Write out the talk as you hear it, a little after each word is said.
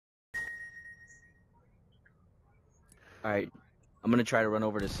Alright. I'm gonna try to run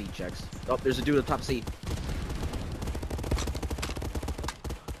over to C checks. Oh, there's a dude at top C.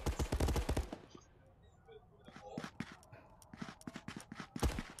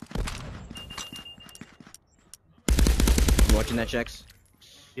 You watching that checks?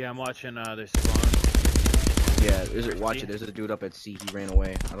 Yeah, I'm watching their spawn. Yeah, watch it. There's a dude up at C. He ran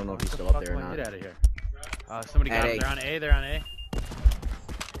away. I don't know if he's still up there or not. Get out of here. Somebody got him. They're on A. They're on A.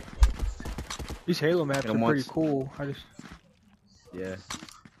 These Halo maps are pretty cool. Yeah.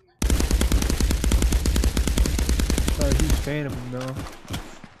 Not a huge fan of them though.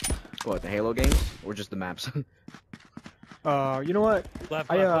 What, the Halo games or just the maps? You know what?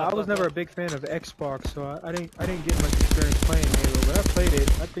 I was never a left. big fan of Xbox, so I didn't get much experience playing Halo. But I played it.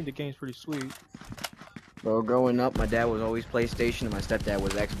 I think the game's pretty sweet. Bro, growing up, my dad was always PlayStation and my stepdad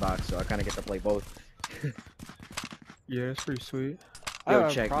was Xbox, so I kind of get to play both. Yeah, it's pretty sweet. Yo,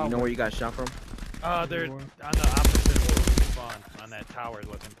 check. You know where you got shot from? They're on the opposite of where we spawn, on that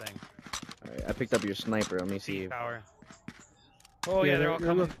tower-looking thing. Alright, I picked up your sniper. Let me see. Tower. Oh yeah, they're all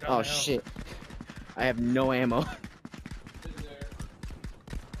coming down Oh the hill. shit. I have no ammo.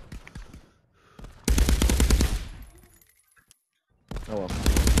 Oh well.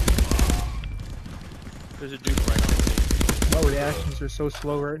 There's a dude right on me. My reactions are so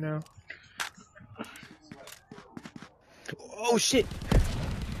slow right now. Oh shit!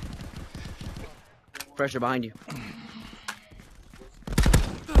 Pressure behind you.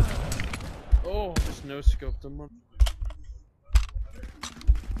 Oh, just no scoped him.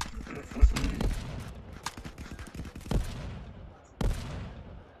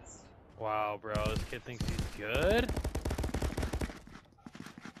 Wow, bro, this kid thinks he's good.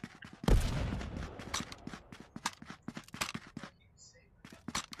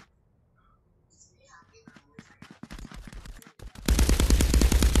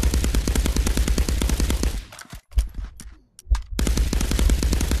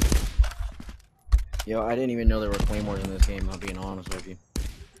 Yo, I didn't even know there were claymores in this game, I'm being honest with you.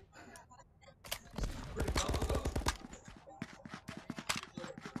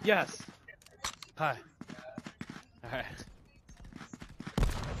 Yes. Hi. Alright.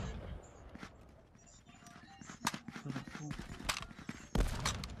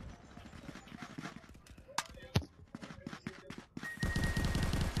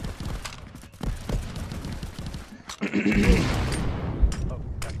 Oh,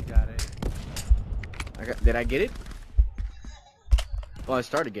 got it. Did I get it? Well, I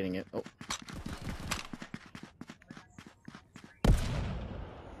started getting it. Oh.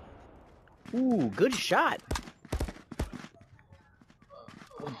 Ooh, good shot.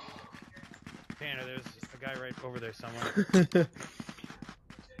 Tanner, there's a guy right over there somewhere.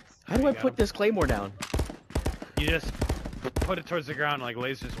 How do I put this claymore down? You just put it towards the ground, like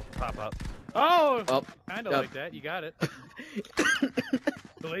lasers will pop up. Oh! Up. Kinda like that, you got it. The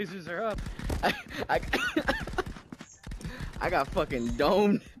lasers are up. I got fucking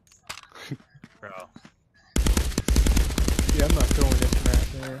domed. Bro. Yeah, I'm not throwing this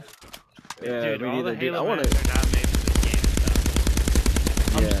map, man. Yeah, dude, all the Halo I wanna... maps are not made for this game,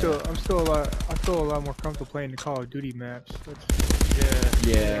 so. I'm still I feel a lot more comfortable playing the Call of Duty maps.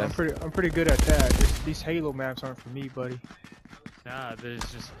 Yeah. I'm pretty good at that. These Halo maps aren't for me, buddy. Nah, there's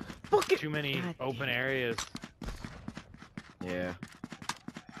just too many open areas. Yeah.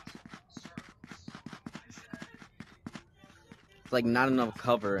 It's like not enough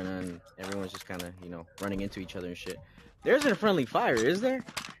cover, and then everyone's just kind of, you know, running into each other and shit. There's a friendly fire, is there?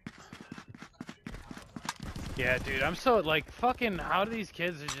 Yeah, dude, I'm so, like, fucking, how do these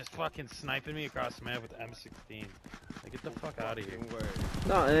kids are just fucking sniping me across the map with M16? Like, get the fuck out of here.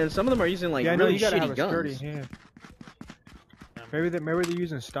 No, and then some of them are using, like, Yeah, I know really you gotta have shitty a guns. sturdy hand. Maybe they're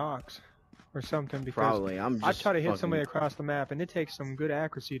using stocks or something, because Probably. I try to hit somebody across the map, and it takes some good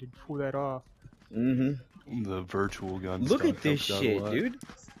accuracy to pull that off. Mm-hmm. The virtual gun. Look at this shit, dude.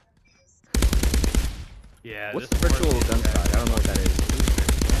 Yeah. What's the virtual gun stock? I don't know what that is.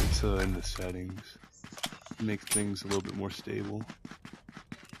 It's in the settings. Make things a little bit more stable.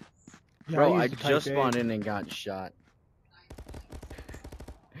 Yeah, Bro, I use the Type just A. spawned in and got shot.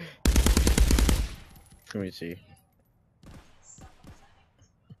 Let me see.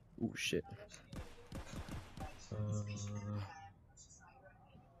 Ooh, shit.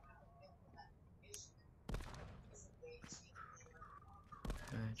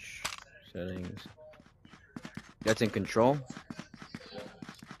 Match settings. That's in control.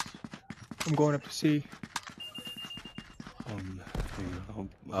 I'm going up to C.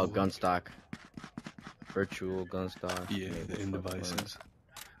 Oh, gun stock. Virtual gun stock. Yeah, the in devices.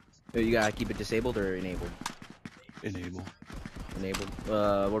 You gotta keep it disabled or enabled? Enable. Enabled.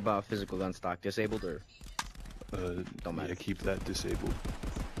 What about physical gun stock? Disabled or? Don't matter. Yeah, keep that disabled.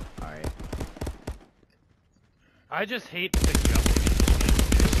 Alright. I just hate the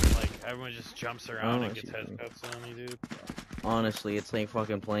jumping. Like everyone just jumps around Oh, and I gets see what you mean. headshots on me, dude. Honestly, it's like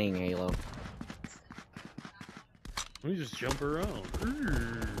fucking playing Halo. We just jump around.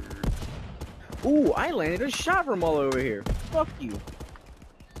 Ooh, I landed a shot from all over here. Fuck you.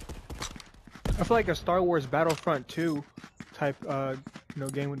 I feel like a Star Wars Battlefront 2 type,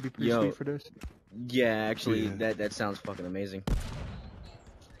 game would be pretty Yo. sweet for this. Yeah, actually, Yeah. that sounds fucking amazing.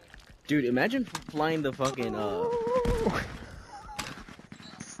 Dude, imagine flying the fucking, the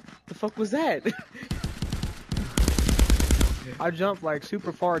fuck was that? I jumped like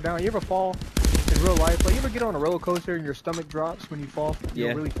super far down. You ever fall in real life? Like you ever get on a roller coaster and your stomach drops when you fall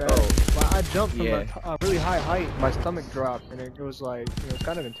Yeah. really fast? Oh. Well, I jumped from Yeah. a really high height. My stomach dropped, and it was like it was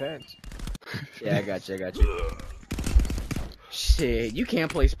kind of intense. Yeah, I got you. Shit, you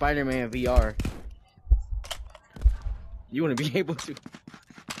can't play Spider-Man VR. You want to be able to.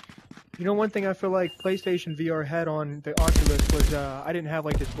 You know, one thing I feel like PlayStation VR had on the Oculus was I didn't have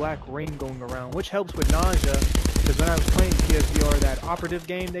like this black ring going around, which helps with nausea. Because when I was playing PSVR, that operative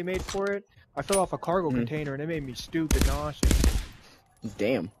game they made for it, I fell off a cargo container and it made me stupid nauseous.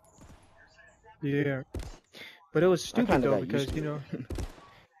 Damn. Yeah, but it was stupid kinda though got because used to you know. it.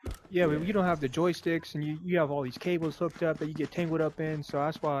 Yeah, but you don't have the joysticks and you have all these cables hooked up that you get tangled up in, so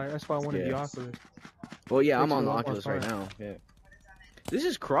that's why I wanted the Yeah. Oculus. Well, yeah, I'm Makes it on a the lot more Oculus right fun. now. Yeah. This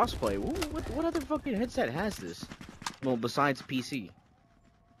is crossplay. What other fucking headset has this? Well, besides PC.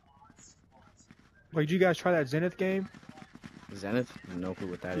 Like, did you guys try that Zenith game? Zenith? No clue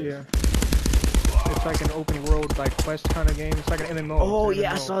what that is. Yeah. It's like an open world, like quest kind of game. It's like an MMO. Oh It's an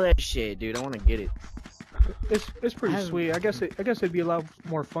yeah, I MMO. saw that shit, dude. I want to get it. It's pretty I sweet. I guess it'd be a lot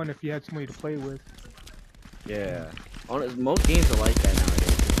more fun if you had somebody to play with. Yeah. Most games are like that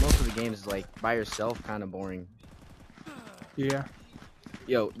nowadays. 'Cause most of the games is like by yourself, kind of boring. Yeah.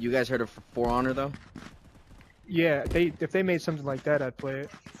 Yo, you guys heard of For Honor though? Yeah. If they made something like that, I'd play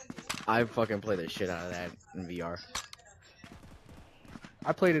it. I fucking play the shit out of that in VR.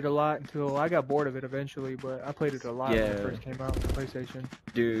 I played it a lot until I got bored of it eventually, but I played it a lot when Yeah. it first came out on the PlayStation.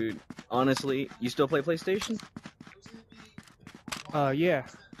 Dude, honestly, you still play PlayStation? Yeah.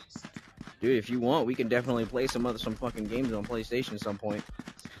 Dude, if you want, we can definitely play some fucking games on PlayStation at some point.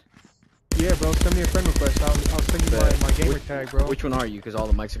 Yeah, bro. Send me a friend request. I'll send you my gamer tag, bro. Which one are you? Because all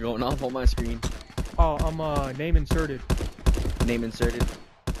the mics are going off on my screen. Oh, I'm name inserted. Name inserted.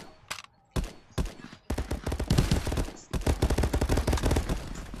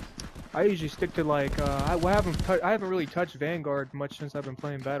 I usually stick to like I haven't really touched Vanguard much since I've been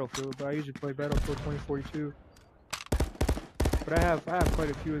playing Battlefield, but I usually play Battlefield 2042. But I have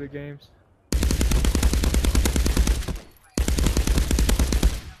quite a few of the games.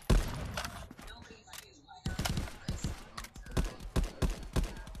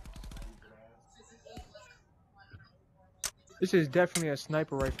 This is definitely a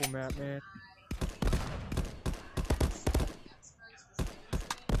sniper rifle map, man.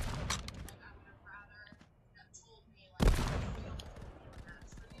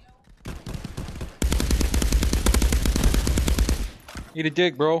 Eat a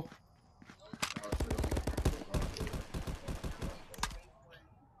dick, bro.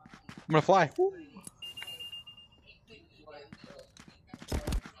 I'm gonna fly. Woo.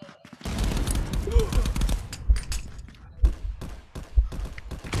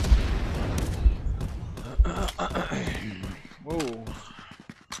 Whoa.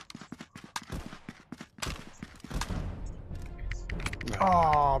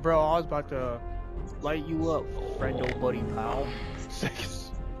 Oh, bro, I was about to light you up, friendo buddy pal.